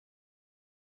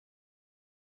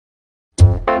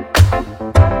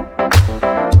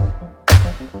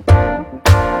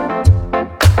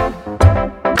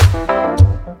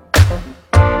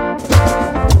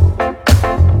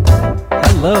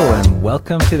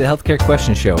welcome to the Healthcare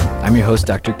Question Show. I'm your host,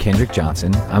 Dr. Kendrick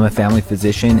Johnson. I'm a family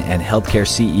physician and healthcare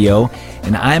CEO,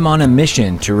 and I'm on a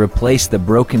mission to replace the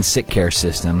broken sick care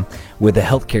system with a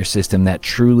healthcare system that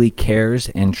truly cares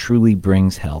and truly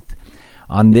brings health.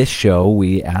 On this show,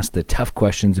 we ask the tough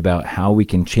questions about how we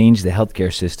can change the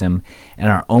healthcare system and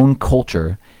our own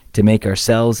culture to make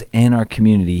ourselves and our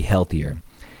community healthier.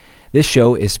 This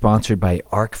show is sponsored by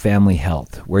ARC Family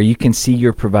Health, where you can see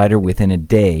your provider within a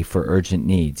day for urgent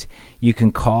needs. You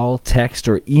can call, text,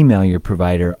 or email your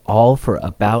provider, all for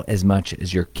about as much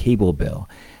as your cable bill.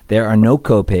 There are no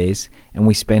copays, and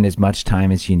we spend as much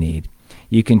time as you need.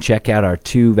 You can check out our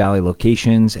 2 Valley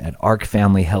locations at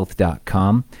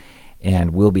arcfamilyhealth.com,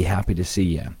 and we'll be happy to see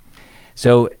you.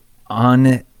 So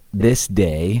on this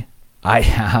day, I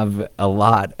have a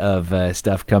lot of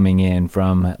stuff coming in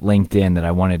from LinkedIn that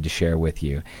I wanted to share with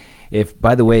you.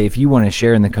 By the way, if you want to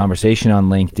share in the conversation on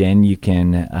LinkedIn, you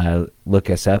can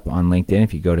look us up on LinkedIn.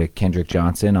 If you go to Kendrick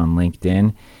Johnson on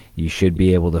LinkedIn, you should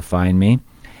be able to find me.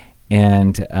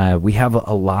 And we have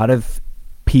a lot of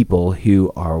people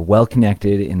who are well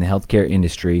connected in the healthcare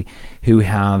industry who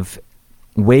have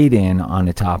weighed in on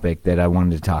a topic that I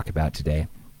wanted to talk about today.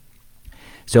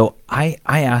 So I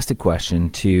asked a question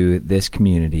to this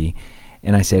community,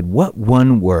 and I said, what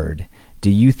one word do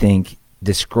you think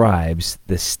describes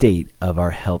the state of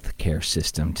our healthcare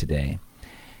system today?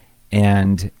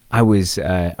 And I was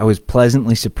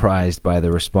pleasantly surprised by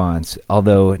the response,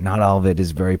 although not all of it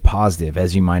is very positive,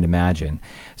 as you might imagine.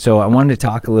 So I wanted to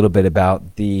talk a little bit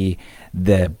about the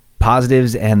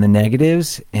positives and the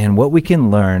negatives, and what we can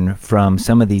learn from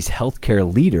some of these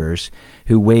healthcare leaders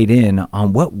who weighed in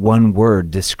on what one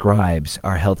word describes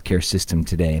our healthcare system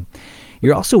today.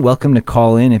 You're also welcome to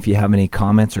call in if you have any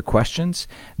comments or questions.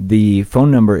 The phone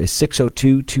number is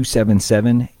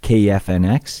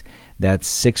 602-277-KFNX.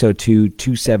 That's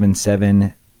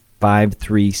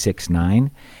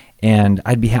 602-277-5369. And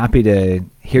I'd be happy to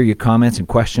hear your comments and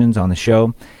questions on the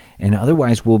show. And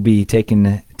otherwise, we'll be taking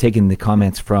the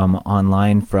comments from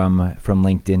online from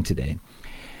LinkedIn today.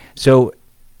 So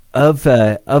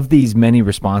of these many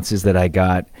responses that I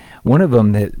got, one of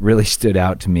them that really stood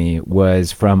out to me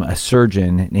was from a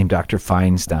surgeon named Dr.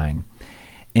 Feinstein.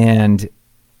 And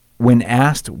when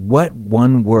asked what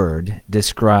one word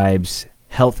describes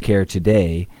healthcare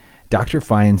today, Dr.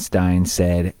 Feinstein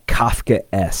said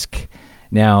Kafkaesque.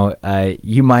 Now,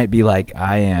 you might be like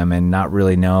I am and not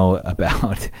really know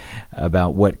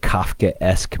about what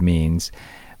Kafkaesque means,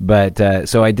 but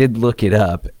so I did look it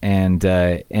up and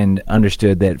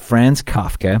understood that Franz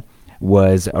Kafka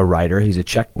was a writer. He's a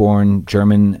Czech-born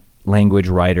German language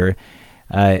writer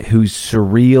whose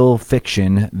surreal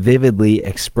fiction vividly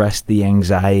expressed the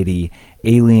anxiety,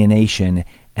 alienation,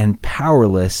 and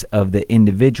powerlessness of the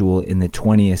individual in the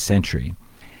 20th century.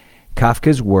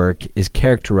 Kafka's work is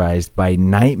characterized by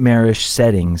nightmarish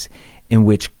settings in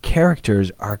which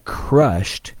characters are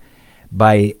crushed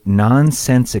by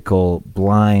nonsensical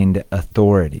blind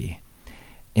authority.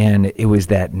 And it was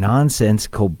that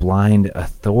nonsensical blind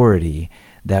authority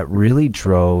that really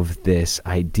drove this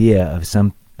idea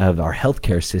of our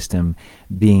healthcare system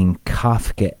being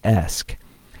Kafkaesque.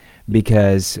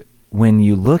 Because when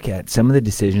you look at some of the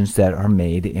decisions that are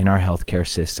made in our healthcare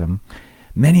system,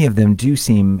 many of them do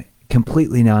seem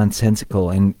completely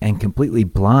nonsensical and completely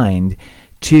blind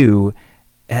to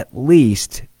at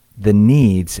least the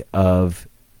needs of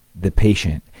the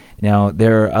patient. Now,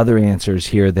 there are other answers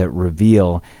here that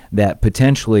reveal that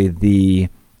potentially the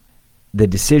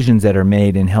decisions that are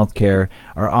made in healthcare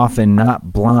are often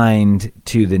not blind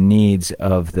to the needs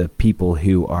of the people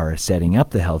who are setting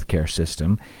up the healthcare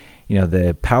system. You know,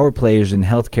 the power players in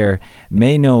healthcare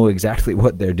may know exactly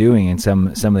what they're doing in some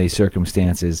of these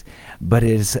circumstances, but it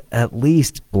is at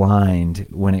least blind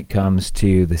when it comes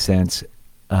to the sense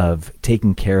of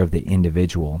taking care of the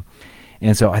individual.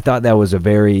 And so I thought that was a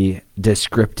very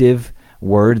descriptive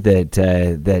word that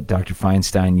Dr.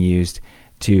 Feinstein used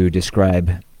to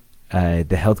describe the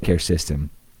healthcare system.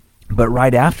 But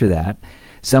right after that,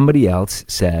 somebody else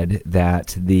said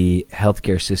that the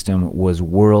healthcare system was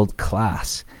world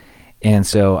class. And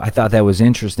so I thought that was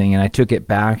interesting, and I took it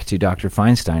back to Dr.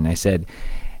 Feinstein. I said,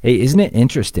 hey, isn't it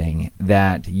interesting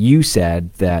that you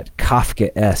said that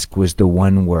Kafkaesque was the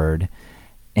one word,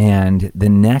 and the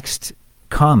next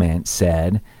comment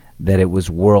said that it was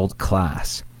world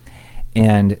class?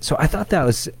 And so I thought that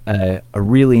was a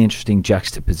really interesting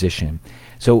juxtaposition.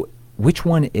 So which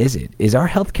one is it? Is our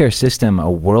healthcare system a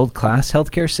world-class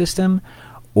healthcare system,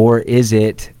 or is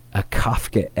it a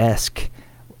Kafkaesque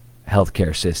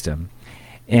healthcare system?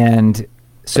 And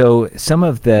so some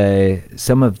of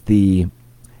the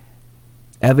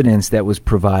evidence that was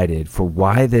provided for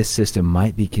why this system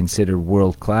might be considered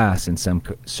world-class in some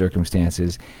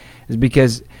circumstances is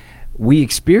because we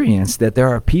experience that there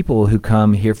are people who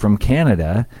come here from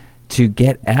Canada to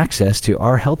get access to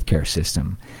our healthcare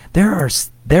system. There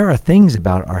are things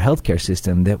about our healthcare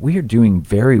system that we are doing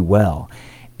very well,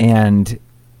 and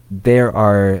there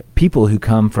are people who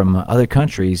come from other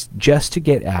countries just to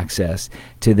get access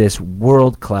to this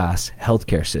world-class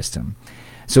healthcare system.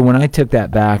 So when I took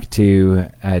that back to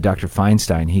Dr.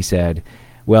 Feinstein, he said,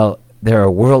 well, there are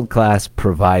world-class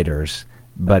providers,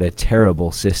 but a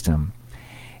terrible system.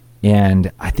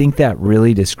 And I think that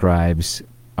really describes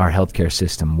our healthcare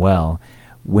system well.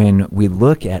 When we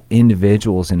look at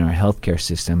individuals in our healthcare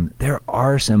system, there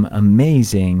are some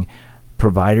amazing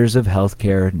providers of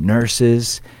healthcare,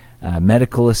 nurses,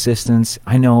 medical assistants.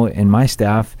 I know in my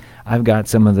staff, I've got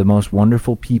some of the most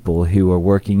wonderful people who are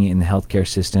working in the healthcare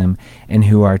system and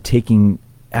who are taking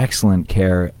excellent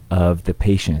care of the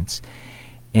patients.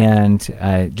 And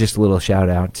just a little shout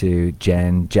out to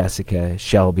Jen, Jessica,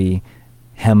 Shelby,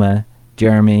 Hema,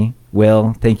 Jeremy,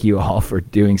 Will. Thank you all for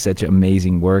doing such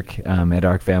amazing work at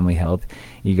Arc Family Health.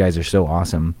 You guys are so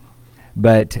awesome.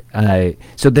 But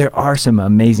so there are some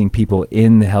amazing people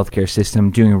in the healthcare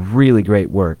system doing really great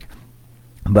work.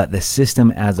 But the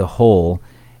system as a whole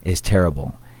is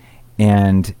terrible.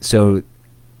 And so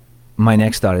my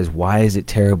next thought is, why is it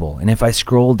terrible? And if I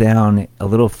scroll down a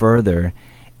little further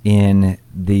in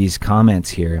these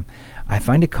comments here, I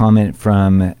find a comment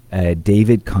from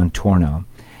David Contorno.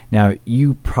 Now,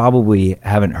 you probably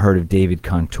haven't heard of David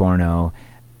Contorno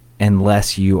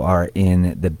unless you are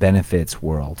in the benefits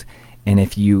world. And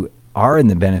if you are in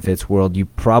the benefits world, you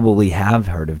probably have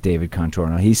heard of David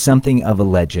Contorno. He's something of a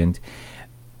legend.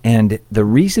 And the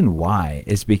reason why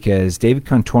is because David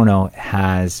Contorno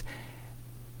has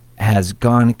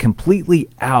gone completely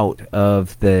out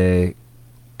of the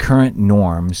current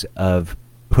norms of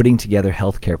putting together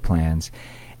healthcare plans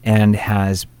and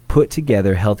has put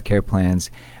together healthcare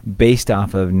plans based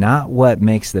off of not what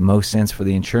makes the most sense for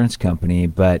the insurance company,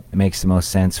 but makes the most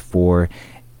sense for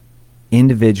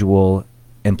individual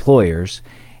employers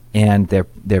and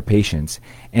their patients.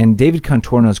 And David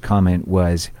Contorno's comment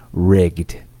was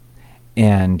rigged.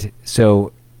 And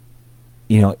so,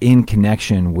 in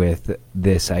connection with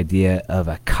this idea of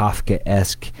a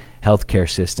Kafkaesque healthcare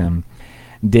system,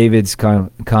 David's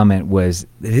comment was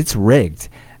that it's rigged,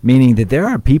 meaning that there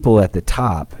are people at the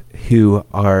top who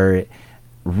are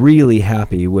really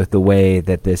happy with the way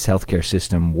that this healthcare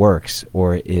system works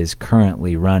or is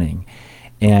currently running.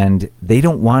 And they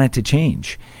don't want it to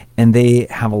change. And they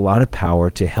have a lot of power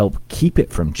to help keep it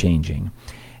from changing.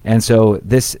 And so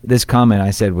this comment I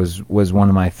said was one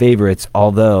of my favorites,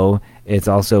 although it's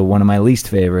also one of my least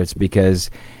favorites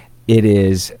because it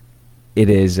is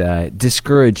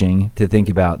discouraging to think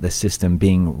about the system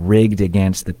being rigged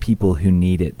against the people who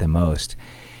need it the most.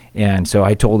 And so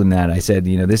I told him that. I said,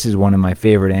 this is one of my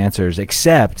favorite answers,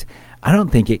 except I don't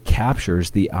think it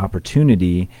captures the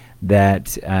opportunity that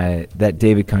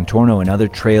David Contorno and other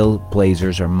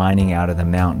trailblazers are mining out of the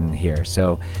mountain here.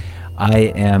 So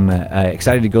I am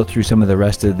excited to go through some of the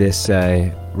rest of this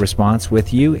response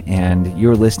with you, and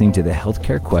you're listening to the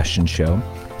Healthcare Question Show,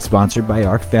 sponsored by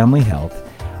Arc Family Health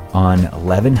on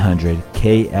 1100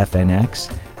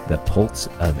 KFNX, the Pulse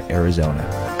of Arizona.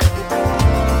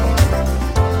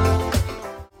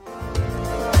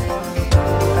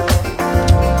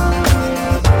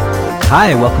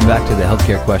 Hi, welcome back to the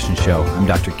Healthcare Question Show. I'm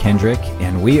Dr. Kendrick,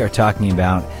 and we are talking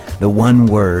about the one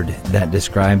word that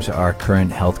describes our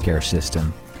current healthcare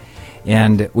system.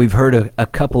 And we've heard a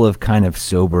couple of kind of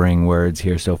sobering words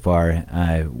here so far.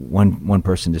 One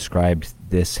person described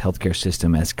this healthcare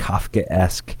system as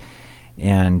Kafkaesque,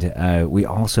 and we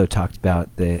also talked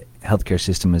about the healthcare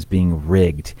system as being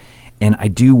rigged. And I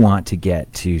do want to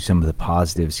get to some of the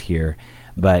positives here,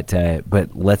 but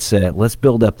let's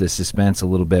build up the suspense a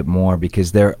little bit more,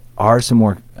 because there are some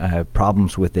more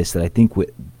problems with this that I think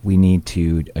we need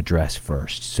to address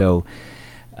first. So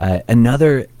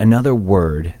another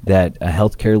word that a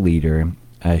healthcare leader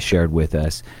shared with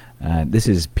us, this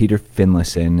is Peter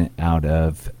Finlayson out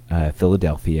of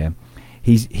Philadelphia.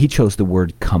 He chose the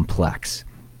word complex.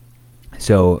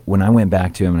 So when I went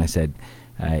back to him and I said,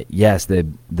 yes,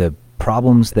 the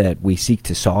problems that we seek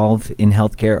to solve in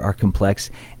healthcare are complex,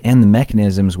 and the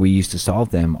mechanisms we use to solve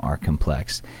them are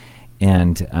complex.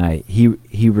 And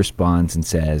he responds and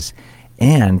says,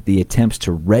 and the attempts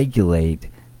to regulate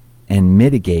and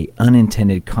mitigate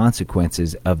unintended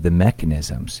consequences of the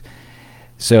mechanisms.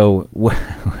 So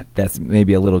that's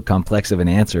maybe a little complex of an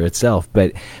answer itself,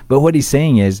 but what he's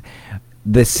saying is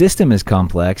the system is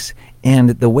complex,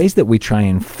 And the ways that we try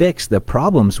and fix the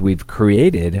problems we've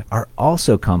created are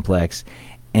also complex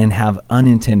and have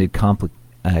unintended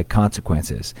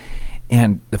consequences.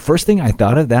 And the first thing I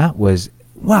thought of that was,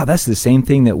 wow, that's the same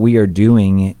thing that we are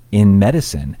doing in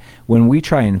medicine. When we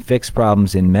try and fix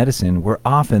problems in medicine, we're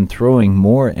often throwing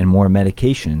more and more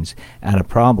medications at a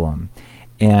problem.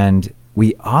 And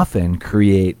we often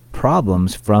create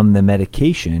problems from the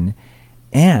medication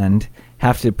and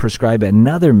have to prescribe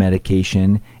another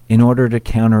medication in order to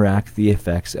counteract the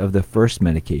effects of the first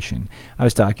medication. I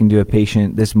was talking to a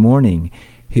patient this morning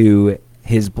who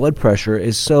his blood pressure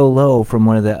is so low from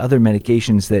one of the other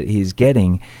medications that he's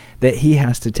getting that he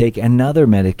has to take another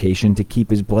medication to keep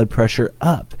his blood pressure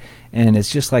up. And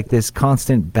it's just like this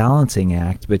constant balancing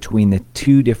act between the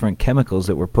two different chemicals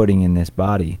that we're putting in this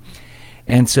body.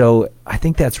 And so I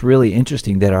think that's really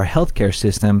interesting that our healthcare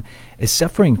system is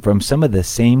suffering from some of the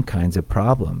same kinds of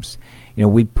problems. You know,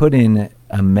 we put in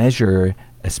a measure,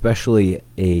 especially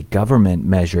a government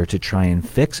measure, to try and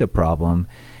fix a problem,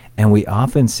 and we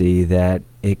often see that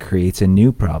it creates a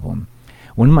new problem.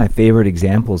 One of my favorite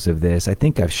examples of this, I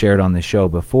think I've shared on the show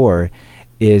before,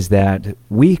 is that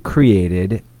we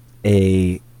created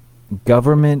a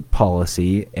government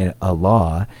policy, a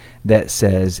law that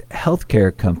says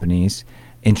healthcare companies,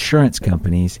 insurance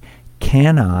companies,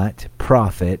 cannot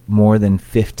profit more than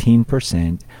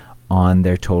 15% on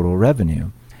their total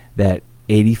revenue. That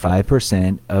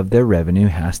 85% of their revenue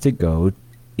has to go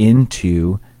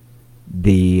into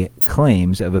the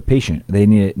claims of a patient.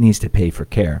 It needs to pay for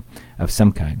care of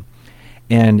some kind.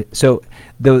 And so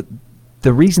the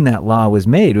reason that law was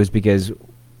made was because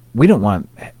we don't want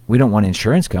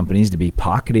insurance companies to be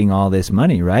pocketing all this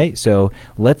money, right? So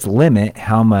let's limit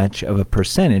how much of a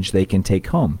percentage they can take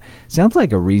home. Sounds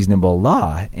like a reasonable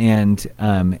law. And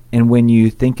when you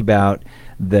think about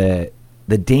the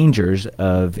dangers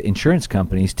of insurance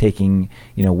companies taking,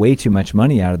 way too much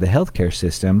money out of the healthcare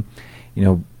system,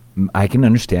 I can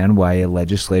understand why a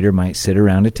legislator might sit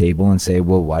around a table and say,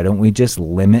 well, why don't we just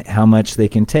limit how much they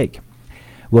can take?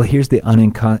 Well, here's the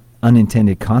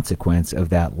unintended consequence of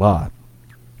that law.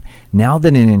 Now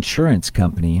that an insurance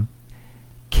company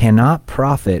cannot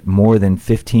profit more than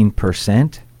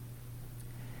 15%,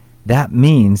 that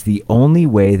means the only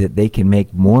way that they can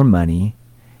make more money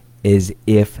is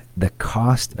if the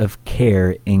cost of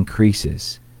care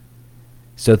increases.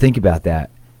 So think about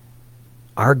that.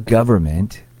 Our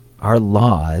government, our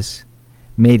laws,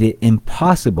 made it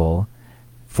impossible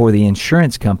for the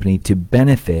insurance company to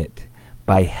benefit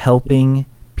by helping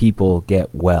people get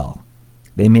well.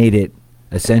 They made it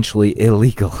essentially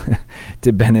illegal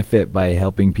to benefit by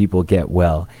helping people get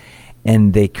well.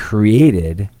 And they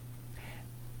created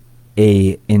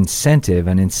an incentive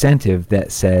that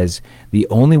says the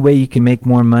only way you can make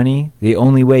more money, the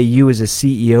only way you as a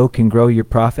CEO can grow your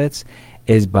profits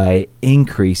is by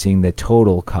increasing the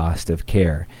total cost of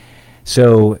care.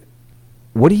 So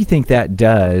what do you think that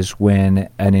does when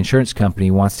an insurance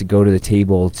company wants to go to the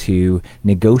table to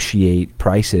negotiate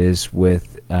prices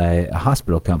with a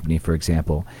hospital company, for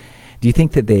example? Do you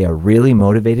think that they are really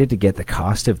motivated to get the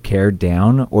cost of care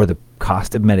down or the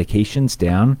cost of medications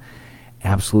down?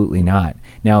 Absolutely not.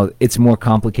 Now, it's more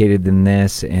complicated than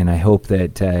this, and I hope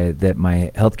that that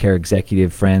my healthcare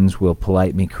executive friends will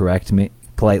politely correct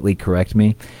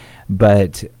me.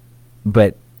 But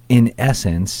in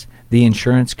essence, the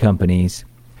insurance companies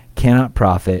cannot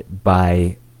profit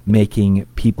by making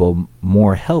people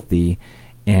more healthy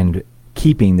and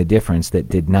keeping the difference that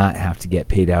did not have to get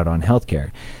paid out on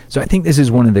healthcare. So I think this is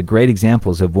one of the great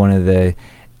examples of one of the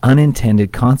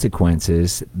unintended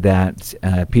consequences that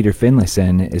Peter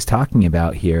Finlayson is talking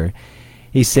about here.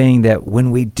 He's saying that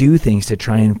when we do things to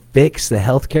try and fix the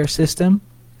healthcare system,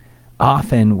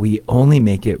 often we only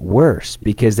make it worse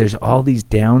because there's all these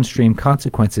downstream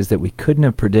consequences that we couldn't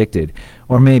have predicted.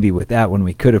 Or maybe with that one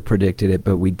we could have predicted it,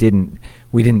 but we didn't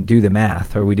do the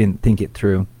math, or we didn't think it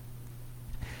through.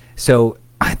 So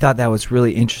I thought that was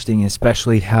really interesting,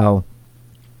 especially how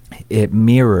it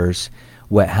mirrors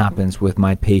what happens with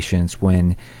my patients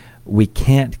when we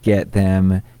can't get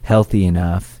them healthy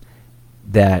enough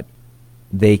that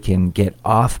they can get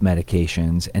off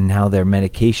medications, and now their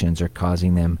medications are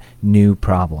causing them new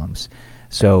problems.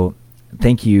 So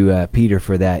thank you, Peter,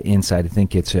 for that insight. I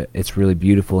think it's really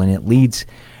beautiful, and it leads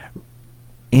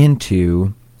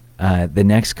into the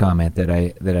next comment that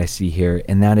I see here,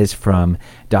 and that is from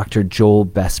Dr. Joel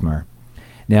Bessemer.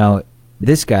 Now,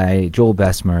 this guy, Joel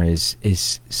Bessemer,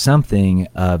 is something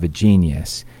of a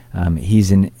genius.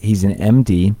 He's an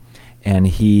MD, and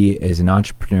he is an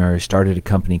entrepreneur. Started a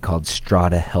company called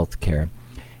Strata Healthcare,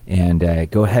 And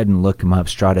go ahead and look them up.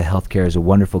 Strata Healthcare is a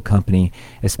wonderful company,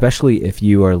 especially if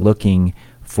you are looking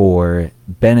for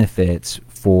benefits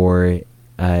for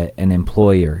an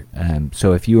employer.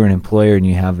 So if you are an employer and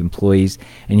you have employees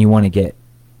and you want to get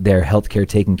their healthcare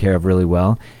taken care of really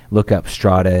well, look up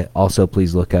Strata. Also,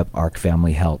 please look up Arc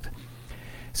Family Health.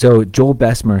 So Joel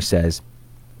Bessemer says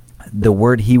the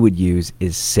word he would use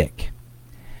is sick.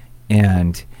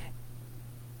 And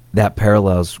that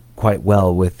parallels quite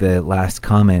well with the last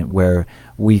comment, where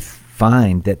we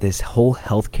find that this whole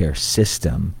healthcare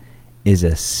system is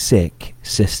a sick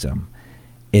system.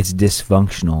 It's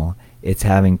dysfunctional. It's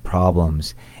having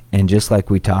problems. And just like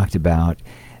we talked about,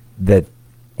 the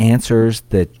answers,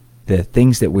 the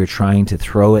things that we're trying to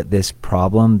throw at this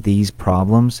problem, these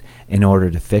problems, in order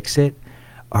to fix it,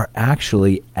 are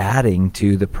actually adding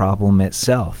to the problem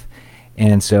itself.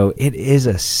 And so it is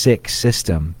a sick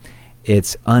system.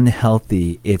 It's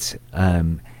unhealthy. It's,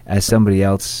 as somebody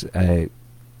else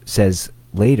says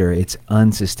later, it's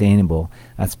unsustainable.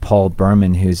 That's Paul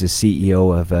Berman, who's the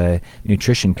CEO of a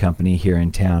nutrition company here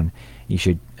in town. You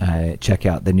should check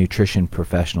out the Nutrition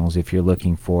Professionals if you're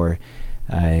looking for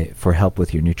help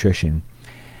with your nutrition.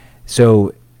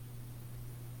 So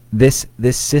this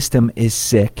system is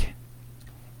sick.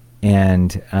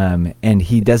 And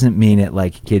he doesn't mean it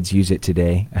like kids use it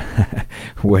today,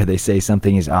 where they say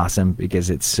something is awesome because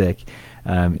it's sick.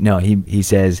 No, he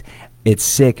says it's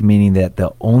sick, meaning that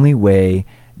the only way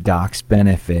docs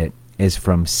benefit is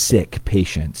from sick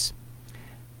patients.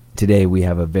 Today we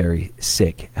have a very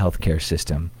sick healthcare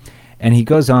system. And he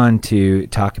goes on to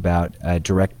talk about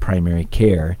direct primary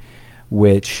care,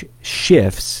 which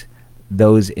shifts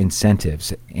those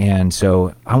incentives. And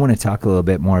so I want to talk a little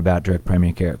bit more about direct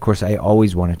primary care. Of course, I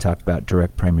always want to talk about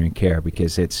direct primary care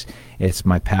because it's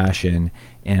my passion,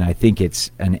 and I think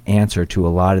it's an answer to a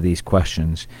lot of these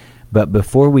questions. But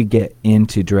before we get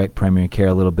into direct primary care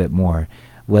a little bit more,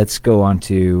 let's go on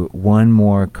to one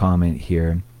more comment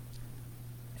here.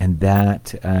 And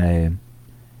that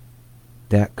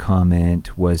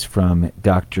comment was from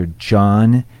Dr.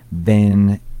 John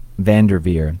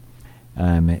Vanderveer.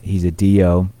 He's a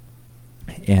DO,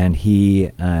 and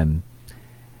he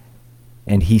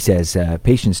says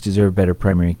patients deserve better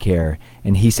primary care.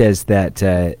 And he says that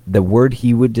the word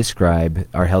he would describe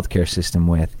our healthcare system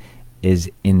with is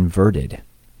inverted.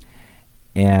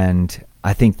 And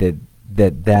I think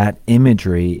that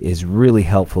imagery is really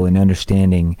helpful in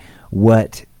understanding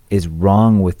what is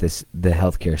wrong with the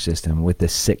healthcare system, with the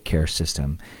sick care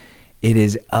system. It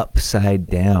is upside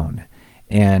down.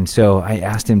 And so I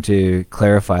asked him to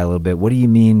clarify a little bit. What do you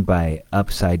mean by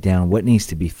upside down? What needs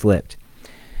to be flipped?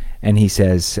 And he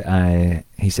says,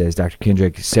 Dr.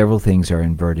 Kendrick, several things are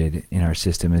inverted in our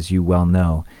system, as you well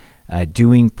know.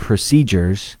 Doing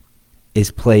procedures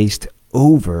is placed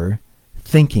over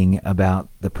thinking about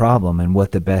the problem and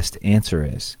what the best answer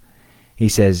is. He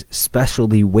says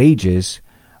specialty wages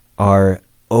are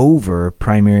over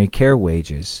primary care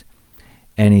wages.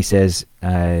 And he says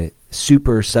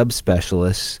super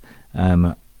subspecialists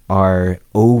are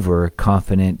over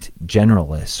confident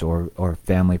generalists or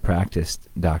family practice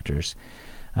doctors.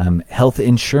 Health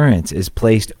insurance is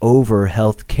placed over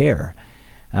health care.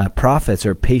 Profits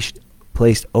are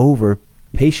placed over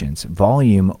patients.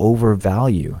 Volume over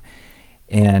value.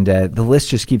 And the list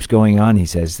just keeps going on, he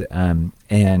says.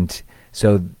 And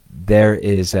so there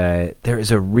is a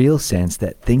real sense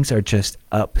that things are just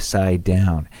upside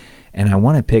down. And I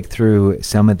want to pick through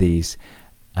some of these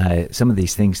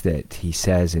things that he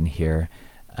says in here.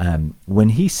 When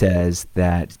he says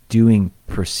that doing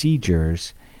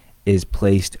procedures is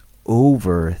placed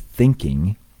over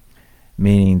thinking,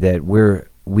 meaning that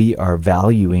we are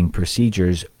valuing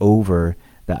procedures over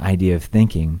the idea of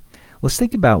thinking, let's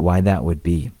think about why that would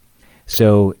be.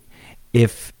 So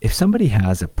if somebody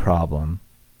has a problem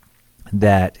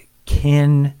that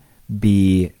can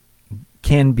be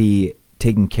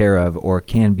taken care of or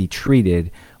can be treated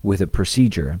with a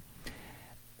procedure,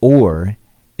 or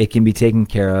it can be taken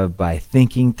care of by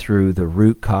thinking through the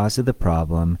root cause of the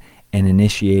problem and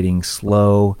initiating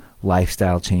slow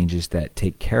lifestyle changes that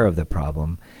take care of the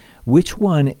problem, which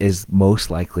one is most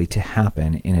likely to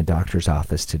happen in a doctor's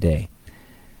office today?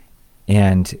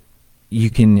 And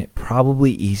you can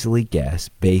probably easily guess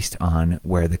based on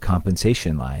where the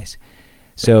compensation lies.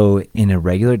 So in a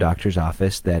regular doctor's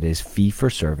office that is fee for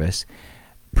service,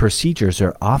 procedures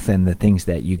are often the things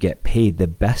that you get paid the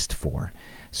best for.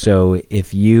 So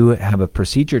if you have a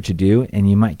procedure to do and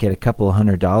you might get a couple of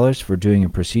 $100 for doing a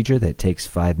procedure that takes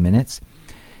 5 minutes,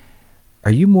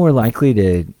 are you more likely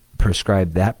to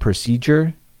prescribe that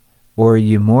procedure, or are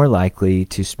you more likely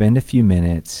to spend a few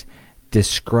minutes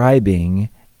describing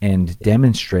and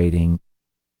demonstrating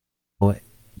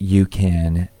you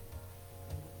can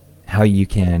how you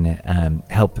can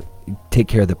help take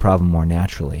care of the problem more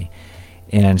naturally.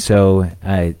 And so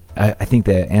I think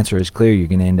the answer is clear. You're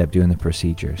going to end up doing the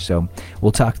procedure. So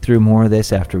we'll talk through more of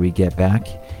this after we get back.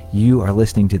 You are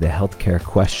listening to the Healthcare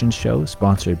Questions Show,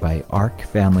 sponsored by ARC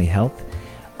Family Health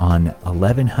on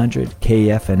 1100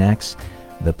 KFNX,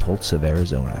 the Pulse of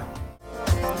Arizona.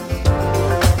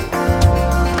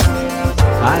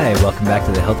 Hi, welcome back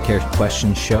to the Healthcare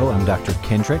Questions Show. I'm Dr.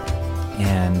 Kendrick,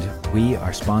 and we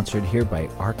are sponsored here by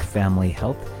ARC Family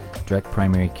Health, direct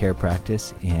primary care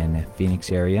practice in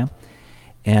Phoenix area.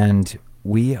 And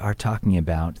we are talking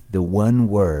about the one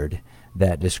word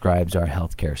that describes our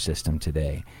healthcare system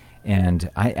today. And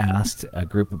I asked a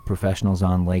group of professionals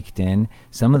on LinkedIn,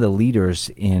 some of the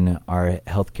leaders in our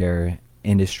healthcare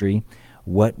industry,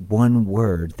 what one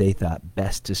word they thought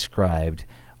best described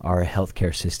our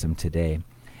healthcare system today.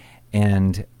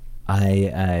 And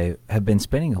I have been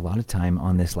spending a lot of time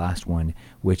on this last one,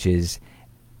 which is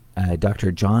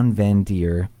Dr. John Van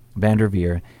der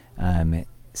Veer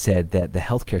said that the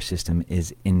healthcare system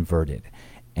is inverted.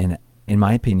 And in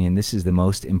my opinion, this is the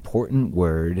most important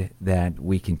word that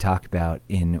we can talk about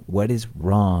in what is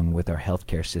wrong with our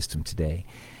healthcare system today.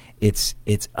 It's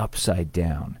upside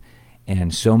down.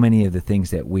 And so many of the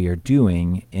things that we are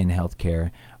doing in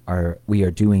healthcare we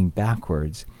are doing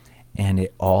backwards. And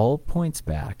it all points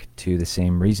back to the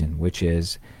same reason, which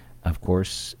is, of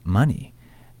course, money.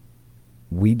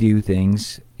 We do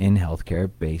things in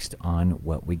healthcare based on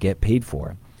what we get paid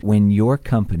for. When your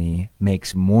company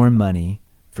makes more money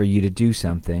for you to do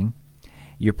something,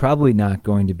 you're probably not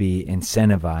going to be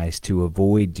incentivized to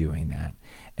avoid doing that.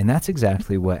 And that's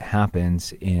exactly what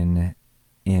happens in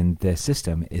the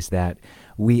system, is that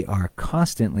we are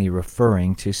constantly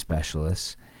referring to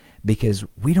specialists because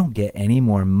we don't get any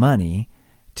more money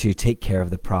to take care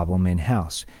of the problem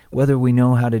in-house, whether we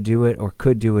know how to do it or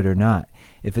could do it or not.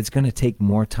 If it's going to take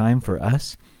more time for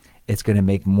us, it's going to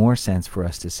make more sense for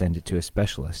us to send it to a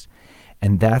specialist.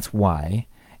 And that's why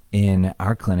in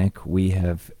our clinic we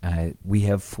have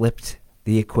flipped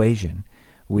the equation.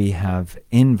 We have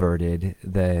inverted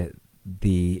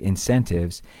the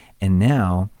incentives, and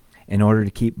now, in order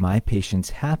to keep my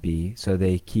patients happy, so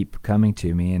they keep coming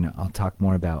to me, and I'll talk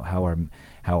more about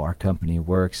how our company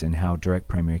works and how direct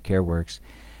primary care works.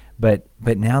 But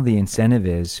now the incentive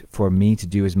is for me to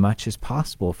do as much as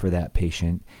possible for that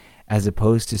patient, as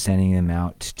opposed to sending them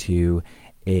out to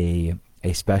a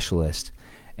specialist.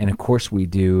 And of course, we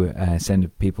do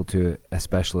send people to a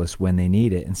specialist when they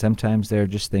need it, and sometimes there are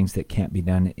just things that can't be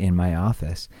done in my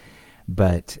office.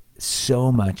 But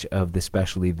so much of the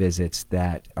specialty visits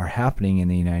that are happening in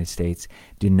the United States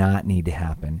do not need to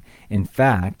happen. In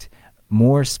fact,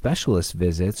 more specialist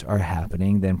visits are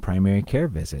happening than primary care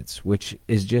visits, which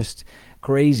is just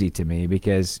crazy to me,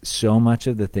 because so much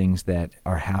of the things that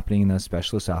are happening in those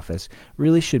specialist office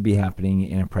really should be happening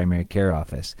in a primary care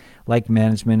office, like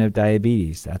management of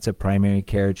diabetes. That's a primary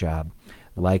care job.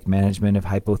 Like management of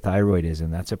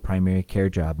hypothyroidism, that's a primary care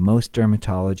job. Most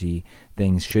dermatology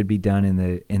things should be done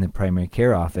in the primary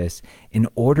care office in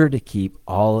order to keep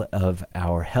all of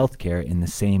our healthcare in the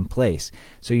same place.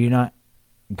 So you're not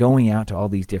going out to all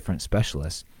these different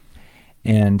specialists.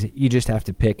 And you just have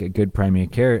to pick a good primary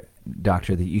care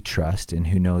doctor that you trust and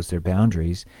who knows their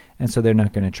boundaries. And so they're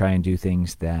not going to try and do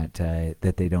things that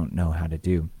they don't know how to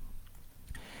do.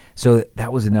 So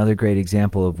that was another great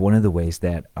example of one of the ways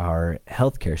that our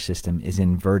healthcare system is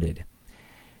inverted.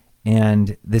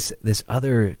 And this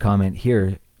other comment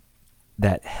here,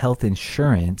 that health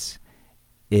insurance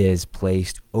is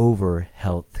placed over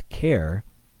health care,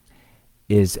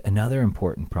 is another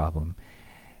important problem.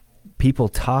 People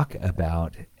talk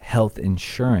about health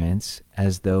insurance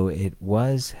as though it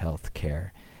was health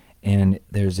care. And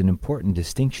there's an important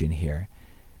distinction here.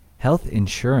 Health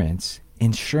insurance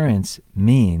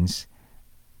means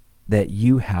that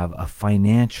you have a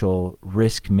financial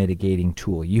risk mitigating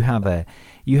tool. You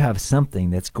have something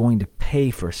that's going to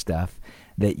pay for stuff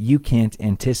that you can't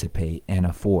anticipate and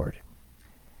afford.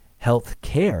 Health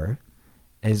care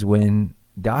is when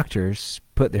doctors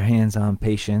put their hands on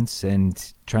patients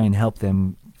and try and help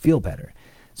them feel better.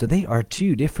 So they are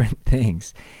two different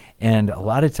things. And a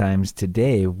lot of times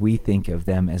today we think of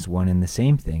them as one and the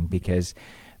same thing because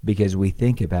we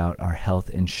think about our health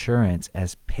insurance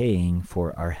as paying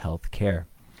for our health care.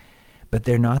 But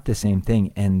they're not the same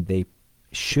thing, and they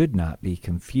should not be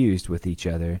confused with each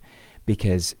other,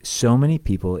 because so many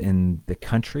people in the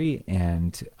country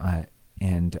and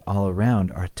all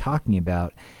around are talking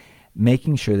about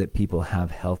making sure that people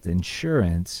have health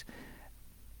insurance,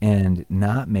 and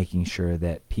not making sure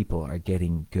that people are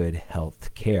getting good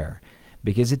health care.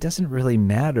 Because it doesn't really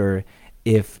matter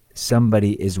if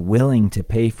somebody is willing to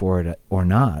pay for it or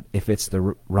not, if it's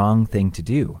the wrong thing to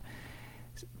do.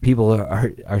 People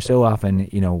are so often,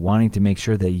 wanting to make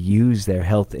sure they use their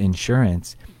health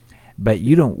insurance, but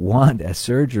you don't want a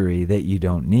surgery that you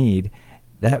don't need.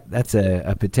 That's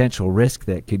a potential risk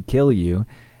that could kill you,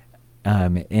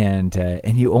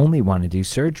 and you only want to do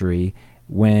surgery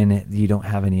when you don't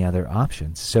have any other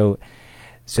options.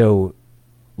 So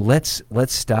let's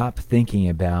stop thinking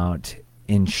about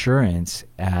insurance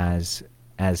as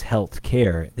health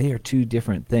care. They are two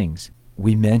different things.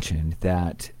 We mentioned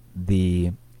that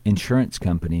the insurance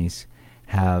companies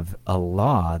have a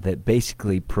law that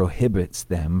basically prohibits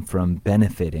them from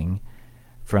benefiting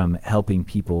from helping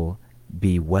people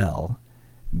be well,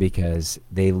 because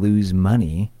they lose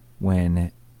money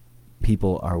when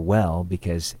people are well,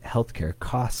 because healthcare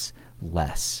costs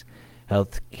less.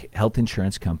 Health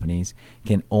insurance companies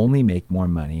can only make more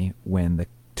money when the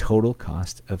total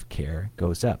cost of care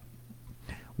goes up.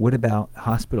 What about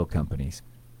hospital companies?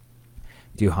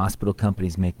 Do hospital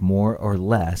companies make more or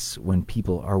less when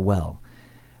people are well?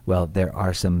 Well, there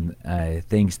are some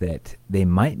things that they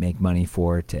might make money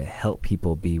for to help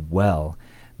people be well,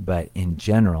 but in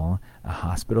general, a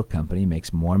hospital company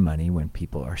makes more money when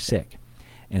people are sick.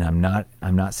 And I'm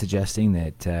not suggesting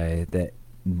that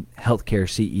healthcare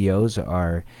CEOs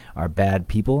are bad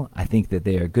people. I think that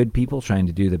they are good people trying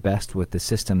to do the best with the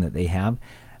system that they have.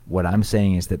 What I'm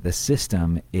saying is that the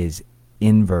system is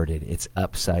inverted. It's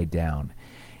upside down.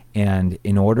 And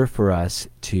in order for us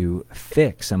to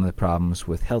fix some of the problems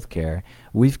with healthcare,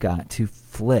 we've got to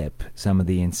flip some of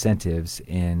the incentives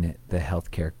in the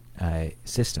healthcare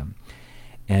system.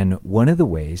 And one of the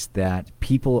ways that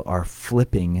people are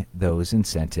flipping those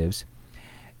incentives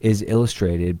is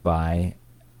illustrated by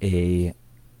a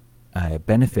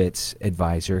benefits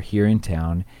advisor here in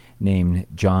town named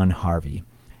John Harvey.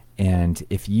 And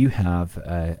if you have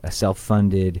a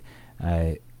self-funded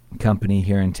company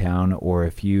here in town, or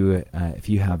if you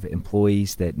have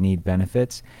employees that need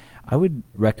benefits, I would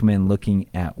recommend looking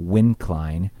at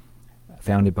Wincline,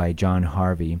 founded by John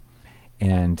Harvey.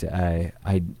 And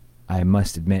I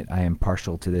must admit, I am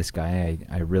partial to this guy.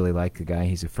 I really like the guy.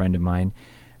 He's a friend of mine,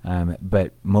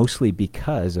 but mostly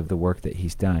because of the work that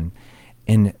he's done.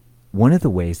 And one of the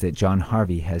ways that John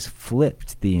Harvey has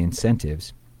flipped the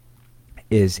incentives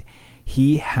is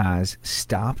he has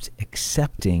stopped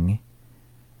accepting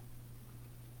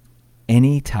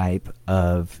any type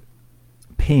of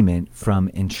payment from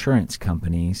insurance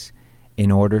companies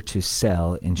in order to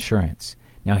sell insurance.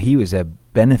 Now, he was a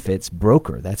benefits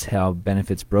broker. That's how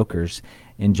benefits brokers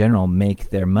in general make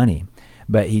their money.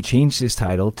 But he changed his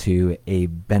title to a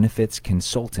benefits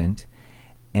consultant,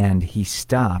 and he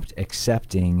stopped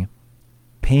accepting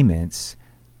payments,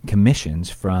 commissions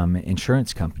from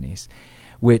insurance companies,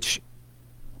 which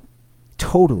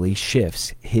totally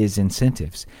shifts his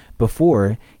incentives.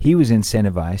 Before, he was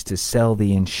incentivized to sell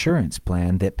the insurance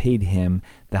plan that paid him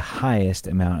the highest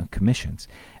amount of commissions.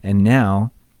 And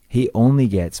now he only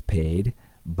gets paid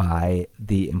by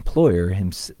the employer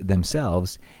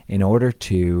themselves in order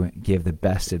to give the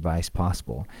best advice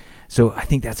possible. So I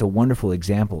think that's a wonderful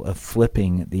example of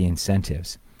flipping the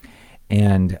incentives.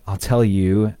 And I'll tell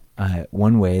you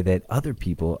one way that other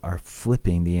people are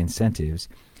flipping the incentives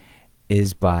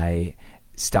is by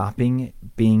stopping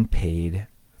being paid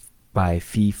by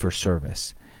fee for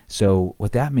service. So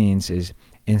what that means is,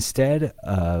 instead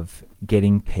of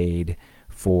getting paid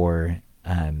for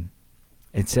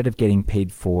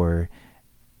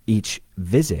each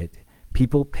visit,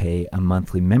 people pay a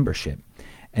monthly membership.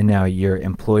 And now your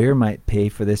employer might pay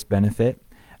for this benefit,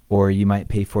 or you might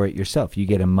pay for it yourself. You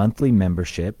get a monthly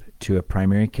membership to a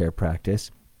primary care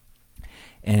practice,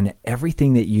 and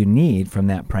everything that you need from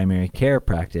that primary care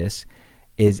practice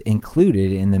is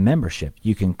included in the membership.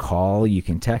 You can call, you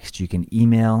can text, you can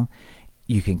email,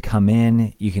 you can come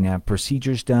in, you can have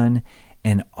procedures done,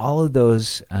 and all of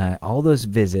those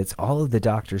visits, all of the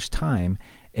doctor's time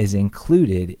is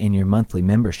included in your monthly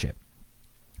membership.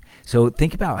 So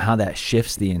think about how that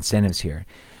shifts the incentives here.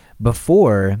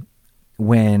 Before,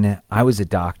 when I was a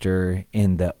doctor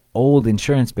in the old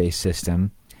insurance-based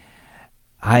system,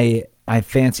 I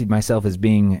fancied myself as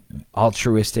being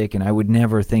altruistic, and I would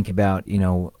never think about,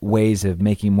 ways of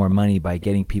making more money by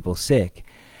getting people sick.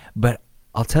 But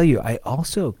I'll tell you, I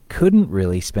also couldn't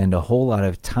really spend a whole lot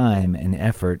of time and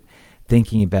effort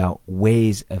thinking about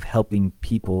ways of helping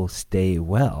people stay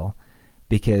well,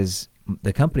 because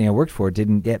the company I worked for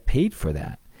didn't get paid for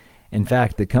that. In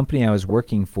fact, the company I was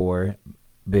working for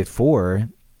before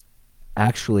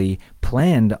actually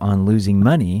planned on losing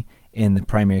money in the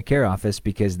primary care office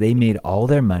because they made all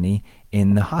their money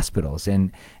in the hospitals.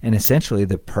 And essentially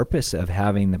the purpose of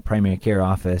having the primary care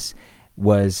office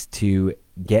was to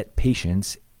get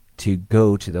patients to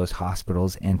go to those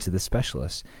hospitals and to the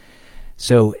specialists.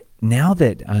 So now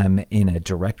that I'm in a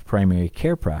direct primary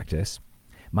care practice,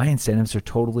 my incentives are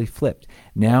totally flipped.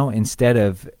 Now, instead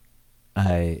of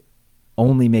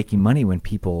only making money when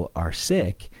people are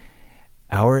sick,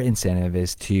 our incentive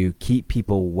is to keep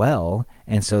people well,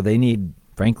 and so they need,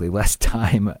 frankly, less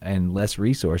time and less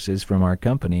resources from our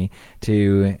company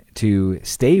to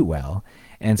stay well.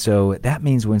 And so that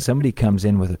means when somebody comes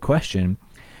in with a question,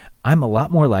 I'm a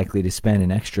lot more likely to spend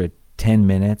an extra 10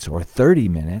 minutes or 30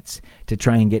 minutes to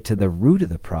try and get to the root of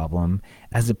the problem,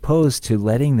 as opposed to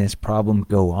letting this problem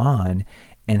go on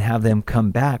and have them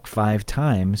come back 5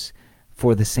 times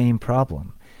for the same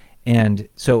problem. And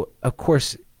so, of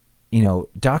course,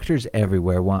 doctors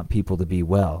everywhere want people to be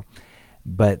well.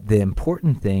 But the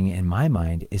important thing in my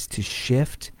mind is to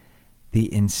shift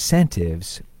the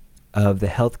incentives of the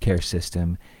healthcare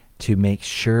system to make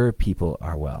sure people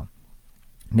are well.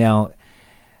 Now,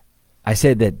 I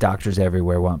said that doctors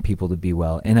everywhere want people to be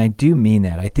well, and I do mean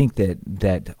that. I think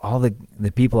that all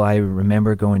the people I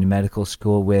remember going to medical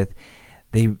school with,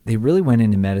 they really went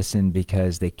into medicine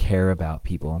because they care about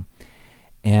people,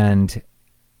 and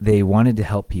they wanted to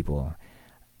help people.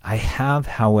 I have,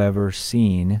 however,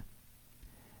 seen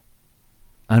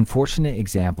unfortunate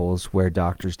examples where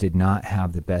doctors did not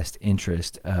have the best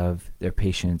interest of their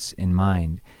patients in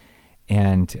mind.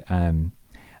 And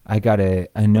I got a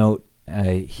note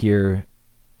here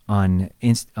on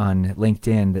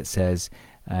LinkedIn that says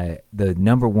the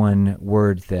number one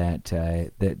word that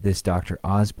this Dr.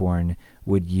 Osborne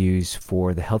would use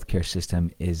for the healthcare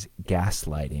system is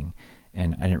gaslighting.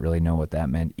 And I didn't really know what that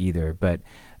meant either, but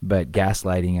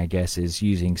gaslighting, I guess, is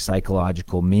using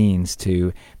psychological means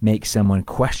to make someone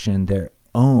question their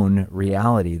own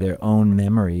reality, their own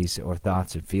memories or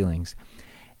thoughts or feelings.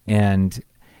 And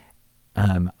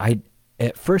I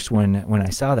at first when I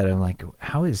saw that, I'm like,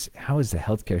 how is the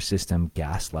healthcare system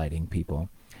gaslighting people?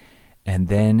 And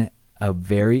then a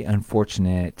very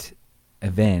unfortunate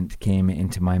event came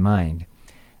into my mind.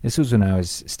 This was when I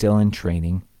was still in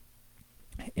training,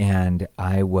 and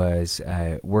I was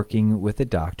working with a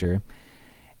doctor,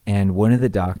 and one of the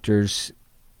doctor's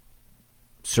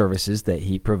services that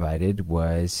he provided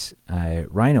was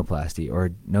rhinoplasty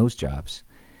or nose jobs.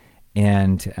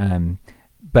 And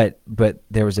but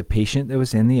there was a patient that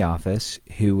was in the office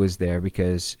who was there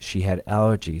because she had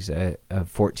allergies, a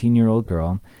 14-year-old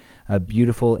girl, a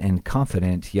beautiful and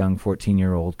confident young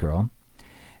 14-year-old girl.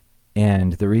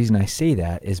 And the reason I say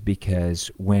that is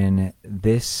because when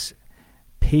this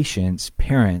patient's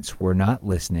parents were not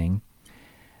listening,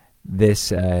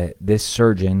 this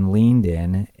surgeon leaned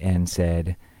in and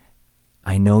said,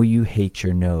 "I know you hate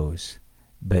your nose,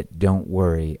 but don't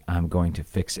worry, I'm going to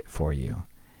fix it for you."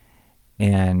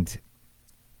 And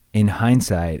in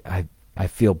hindsight, I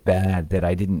feel bad that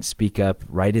I didn't speak up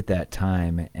right at that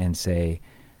time and say,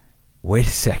 "Wait a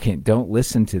second, don't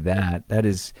listen to that. That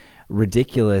is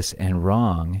ridiculous and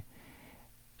wrong."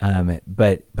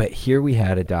 But here we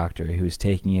had a doctor who was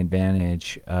taking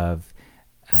advantage of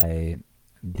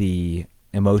the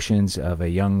emotions of a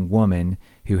young woman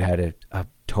who had a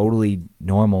totally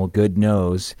normal, good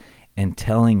nose, and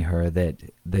telling her that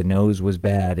the nose was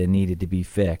bad and needed to be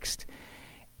fixed.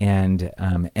 And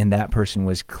that person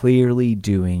was clearly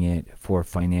doing it for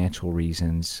financial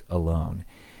reasons alone.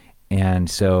 And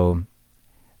so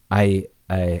I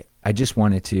just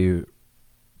wanted to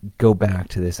go back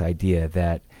to this idea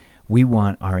that we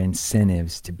want our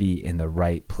incentives to be in the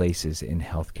right places in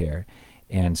healthcare.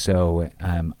 And so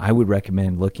I would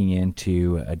recommend looking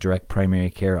into a direct primary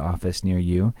care office near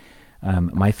you.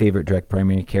 My favorite direct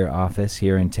primary care office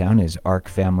here in town is Arc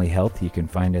Family Health. You can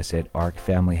find us at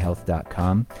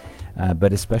arcfamilyhealth.com.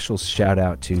 But a special shout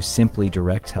out to Simply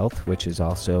Direct Health, which is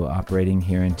also operating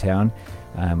here in town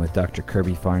with Dr.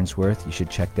 Kirby Farnsworth. You should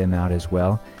check them out as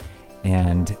well.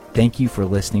 And thank you for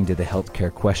listening to the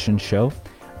Healthcare Question Show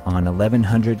on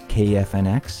 1100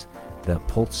 KFNX, the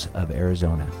Pulse of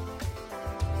Arizona.